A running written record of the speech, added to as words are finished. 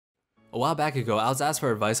A while back ago, I was asked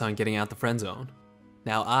for advice on getting out the friend zone.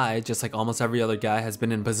 Now I, just like almost every other guy, has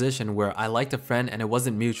been in a position where I liked a friend and it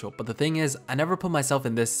wasn't mutual, but the thing is, I never put myself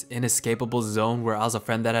in this inescapable zone where I was a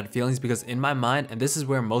friend that had feelings, because in my mind, and this is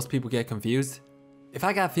where most people get confused, if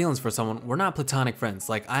I got feelings for someone, we're not platonic friends.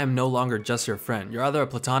 Like, I am no longer just your friend. You're either a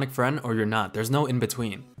platonic friend or you're not. There's no in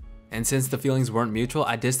between. And since the feelings weren't mutual,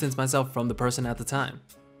 I distanced myself from the person at the time.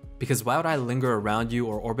 Because why would I linger around you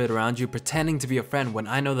or orbit around you pretending to be a friend when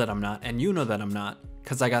I know that I'm not and you know that I'm not,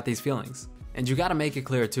 because I got these feelings. And you gotta make it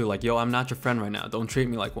clear too, like, yo, I'm not your friend right now, don't treat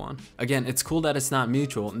me like one. Again, it's cool that it's not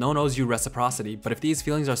mutual, no one owes you reciprocity, but if these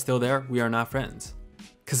feelings are still there, we are not friends.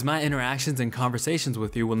 Cause my interactions and conversations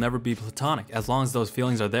with you will never be platonic as long as those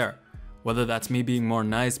feelings are there. Whether that's me being more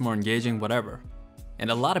nice, more engaging, whatever.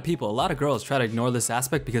 And a lot of people, a lot of girls try to ignore this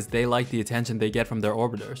aspect because they like the attention they get from their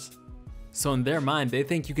orbiters. So in their mind, they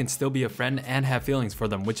think you can still be a friend and have feelings for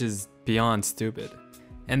them, which is beyond stupid.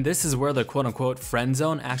 And this is where the quote-unquote friend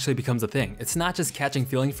zone actually becomes a thing. It's not just catching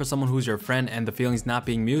feelings for someone who's your friend and the feelings not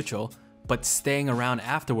being mutual, but staying around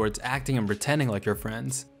afterwards, acting and pretending like you're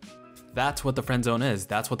friends. That's what the friend zone is,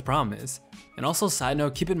 that's what the problem is. And also, side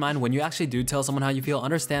note, keep in mind when you actually do tell someone how you feel,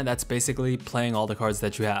 understand that's basically playing all the cards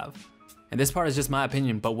that you have. And this part is just my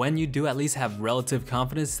opinion, but when you do at least have relative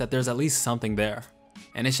confidence that there's at least something there.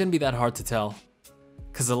 And it shouldn't be that hard to tell.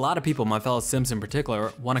 Cause a lot of people, my fellow simps in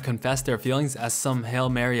particular, want to confess their feelings as some Hail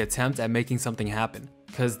Mary attempt at making something happen,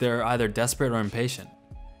 cause they're either desperate or impatient.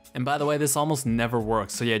 And by the way, this almost never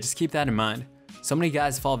works, so yeah, just keep that in mind. So many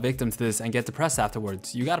guys fall victim to this and get depressed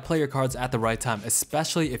afterwards. You gotta play your cards at the right time,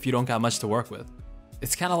 especially if you don't got much to work with.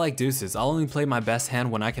 It's kinda like deuces, I'll only play my best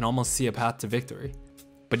hand when I can almost see a path to victory.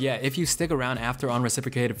 But yeah, if you stick around after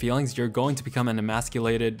unreciprocated feelings, you're going to become an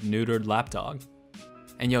emasculated, neutered lapdog.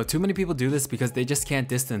 And yo, too many people do this because they just can't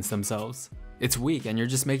distance themselves. It's weak and you're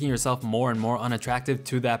just making yourself more and more unattractive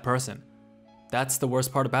to that person. That's the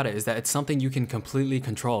worst part about it, is that it's something you can completely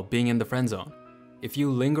control, being in the friend zone. If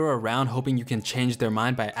you linger around hoping you can change their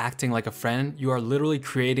mind by acting like a friend, you are literally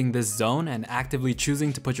creating this zone and actively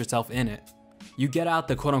choosing to put yourself in it. You get out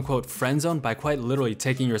the quote-unquote friend zone by quite literally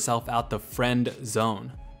taking yourself out the friend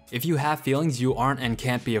zone. If you have feelings, you aren't and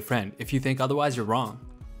can't be a friend. If you think otherwise, you're wrong.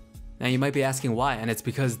 Now you might be asking why, and it's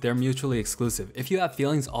because they're mutually exclusive. If you have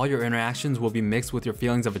feelings, all your interactions will be mixed with your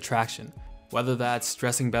feelings of attraction. Whether that's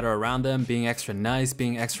dressing better around them, being extra nice,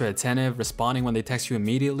 being extra attentive, responding when they text you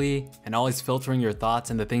immediately, and always filtering your thoughts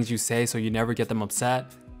and the things you say so you never get them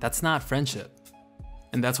upset, that's not friendship.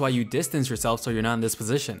 And that's why you distance yourself so you're not in this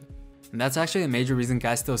position. And that's actually a major reason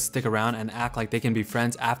guys still stick around and act like they can be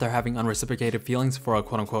friends after having unreciprocated feelings for a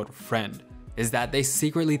quote-unquote friend. Is that they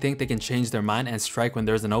secretly think they can change their mind and strike when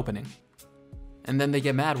there's an opening. And then they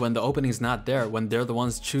get mad when the opening's not there, when they're the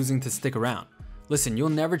ones choosing to stick around. Listen, you'll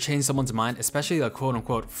never change someone's mind, especially a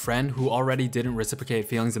quote-unquote friend who already didn't reciprocate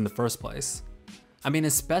feelings in the first place. I mean,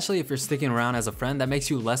 especially if you're sticking around as a friend, that makes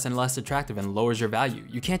you less and less attractive and lowers your value.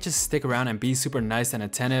 You can't just stick around and be super nice and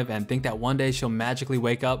attentive and think that one day she'll magically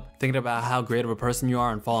wake up thinking about how great of a person you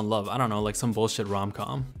are and fall in love. I don't know, like some bullshit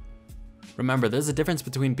rom-com. Remember, there's a difference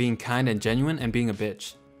between being kind and genuine and being a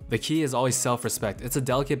bitch. The key is always self-respect. It's a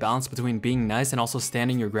delicate balance between being nice and also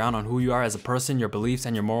standing your ground on who you are as a person, your beliefs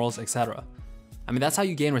and your morals, etc. I mean, that's how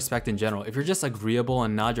you gain respect in general. If you're just agreeable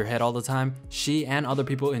and nod your head all the time, she and other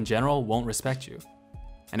people in general won't respect you.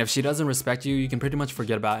 And if she doesn't respect you, you can pretty much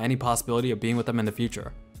forget about any possibility of being with them in the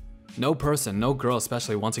future. No person, no girl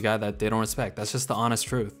especially, wants a guy that they don't respect. That's just the honest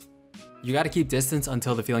truth. You gotta keep distance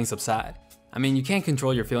until the feelings subside. I mean, you can't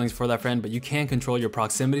control your feelings for that friend, but you can control your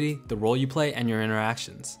proximity, the role you play, and your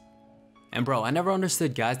interactions. And bro, I never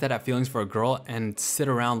understood guys that have feelings for a girl and sit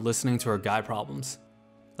around listening to her guy problems.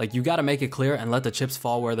 Like, you gotta make it clear and let the chips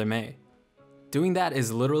fall where they may. Doing that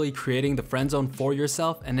is literally creating the friend zone for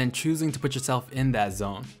yourself and then choosing to put yourself in that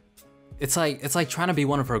zone. It's like trying to be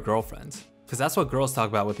one of her girlfriends, because that's what girls talk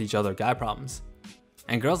about with each other, guy problems.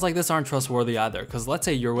 And girls like this aren't trustworthy either, because let's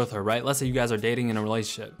say you're with her, right? Let's say you guys are dating in a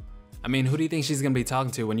relationship. I mean, who do you think she's gonna be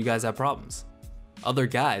talking to when you guys have problems? Other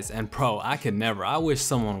guys, and bro, I could never, I wish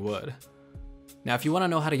someone would. Now, if you wanna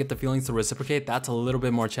know how to get the feelings to reciprocate, that's a little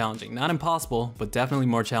bit more challenging. Not impossible, but definitely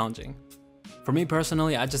more challenging. For me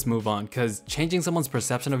personally, I just move on, cause changing someone's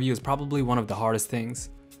perception of you is probably one of the hardest things.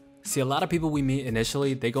 See, a lot of people we meet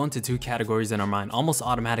initially, they go into two categories in our mind, almost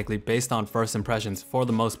automatically based on first impressions for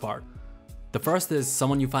the most part. The first is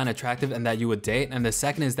someone you find attractive and that you would date, and the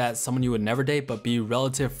second is that someone you would never date but be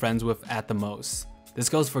relative friends with at the most. This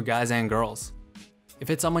goes for guys and girls. If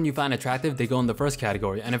it's someone you find attractive, they go in the first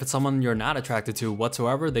category, and if it's someone you're not attracted to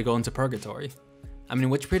whatsoever, they go into purgatory. I mean,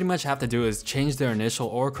 what you pretty much have to do is change their initial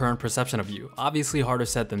or current perception of you. Obviously harder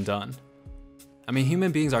said than done. I mean,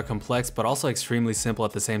 human beings are complex but also extremely simple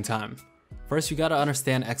at the same time. First, you gotta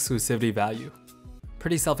understand exclusivity value.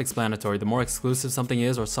 Pretty self-explanatory. The more exclusive something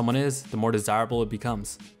is or someone is, the more desirable it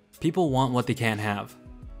becomes. People want what they can't have.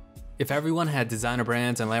 If everyone had designer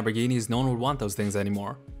brands and Lamborghinis, no one would want those things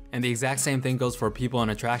anymore. And the exact same thing goes for people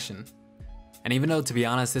and attraction. And even though, to be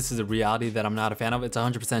honest, this is a reality that I'm not a fan of, it's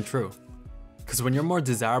 100% true. Because when you're more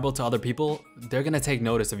desirable to other people, they're gonna take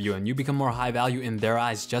notice of you and you become more high value in their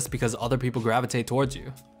eyes just because other people gravitate towards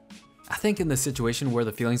you. I think in the situation where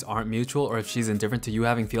the feelings aren't mutual, or if she's indifferent to you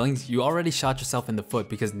having feelings, you already shot yourself in the foot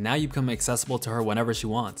because now you become accessible to her whenever she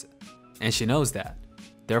wants. And she knows that,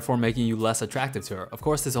 therefore making you less attractive to her. Of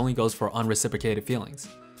course, this only goes for unreciprocated feelings.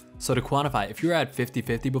 So to quantify, if you were at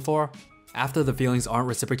 50-50 before, after the feelings aren't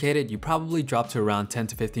reciprocated, you probably drop to around 10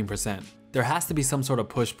 to 15%. There has to be some sort of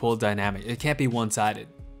push-pull dynamic. It can't be one-sided.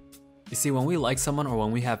 You see, when we like someone or when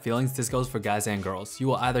we have feelings, this goes for guys and girls. You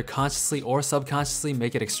will either consciously or subconsciously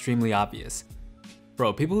make it extremely obvious.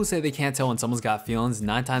 Bro, people who say they can't tell when someone's got feelings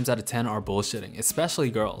 9 times out of 10 are bullshitting, especially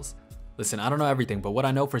girls. Listen, I don't know everything, but what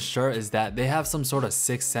I know for sure is that they have some sort of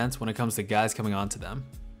sixth sense when it comes to guys coming on to them.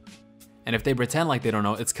 And if they pretend like they don't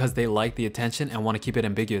know, it's because they like the attention and want to keep it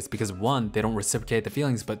ambiguous because 1, they don't reciprocate the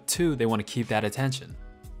feelings, but 2, they want to keep that attention.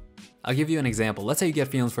 I'll give you an example. Let's say you get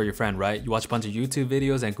feelings for your friend, right? You watch a bunch of YouTube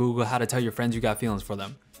videos and Google how to tell your friends you got feelings for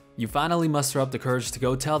them. You finally muster up the courage to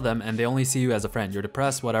go tell them and they only see you as a friend. You're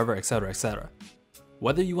depressed, whatever, etc, etc.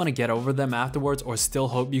 Whether you want to get over them afterwards or still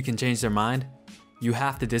hope you can change their mind, you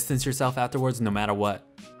have to distance yourself afterwards no matter what.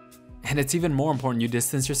 And it's even more important you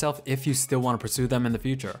distance yourself if you still want to pursue them in the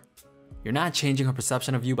future. You're not changing her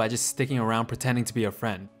perception of you by just sticking around pretending to be a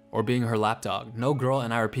friend or being her lapdog. No girl,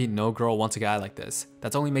 and I repeat, no girl wants a guy like this.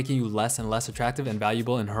 That's only making you less and less attractive and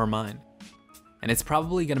valuable in her mind. And it's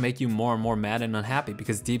probably gonna make you more and more mad and unhappy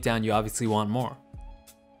because deep down you obviously want more.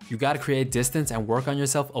 You gotta create distance and work on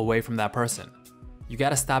yourself away from that person. You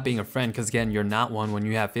gotta stop being a friend because again, you're not one when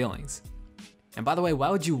you have feelings. And by the way, why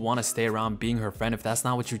would you want to stay around being her friend if that's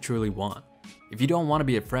not what you truly want? If you don't want to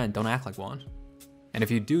be a friend, don't act like one. And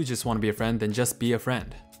if you do just want to be a friend, then just be a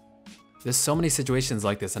friend. There's so many situations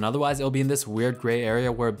like this, and otherwise it'll be in this weird gray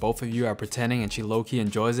area where both of you are pretending and she low-key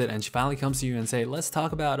enjoys it and she finally comes to you and say, let's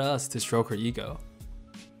talk about us, to stroke her ego.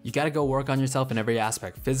 You gotta go work on yourself in every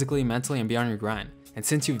aspect, physically, mentally, and be on your grind. And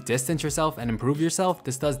since you've distanced yourself and improved yourself,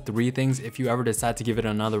 this does 3 things if you ever decide to give it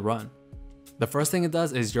another run. The first thing it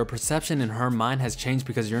does is your perception in her mind has changed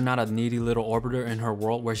because you're not a needy little orbiter in her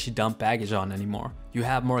world where she dumped baggage on anymore. You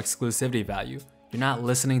have more exclusivity value. You're not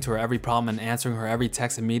listening to her every problem and answering her every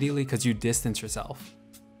text immediately because you distance yourself.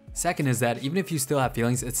 Second is that even if you still have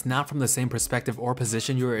feelings, it's not from the same perspective or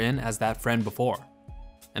position you were in as that friend before.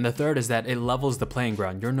 And the third is that it levels the playing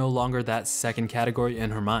ground. You're no longer that second category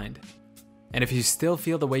in her mind. And if you still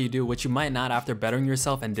feel the way you do, which you might not after bettering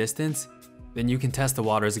yourself and distance, then you can test the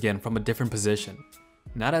waters again from a different position.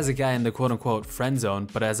 Not as a guy in the quote-unquote friend zone,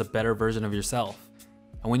 but as a better version of yourself.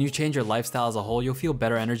 And when you change your lifestyle as a whole, you'll feel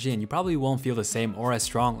better energy and you probably won't feel the same or as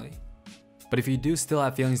strongly. But if you do still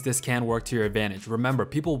have feelings, this can work to your advantage. Remember,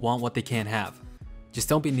 people want what they can't have. Just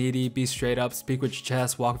don't be needy, be straight up, speak with your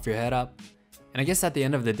chest, walk with your head up. And I guess at the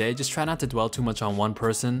end of the day, just try not to dwell too much on one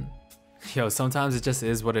person. Yo, sometimes it just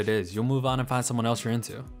is what it is. You'll move on and find someone else you're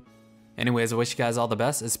into. Anyways, I wish you guys all the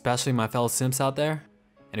best, especially my fellow simps out there.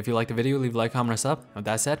 And if you liked the video, leave a like, comment, or sub. And with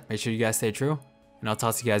that said, make sure you guys stay true, and I'll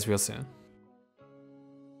talk to you guys real soon.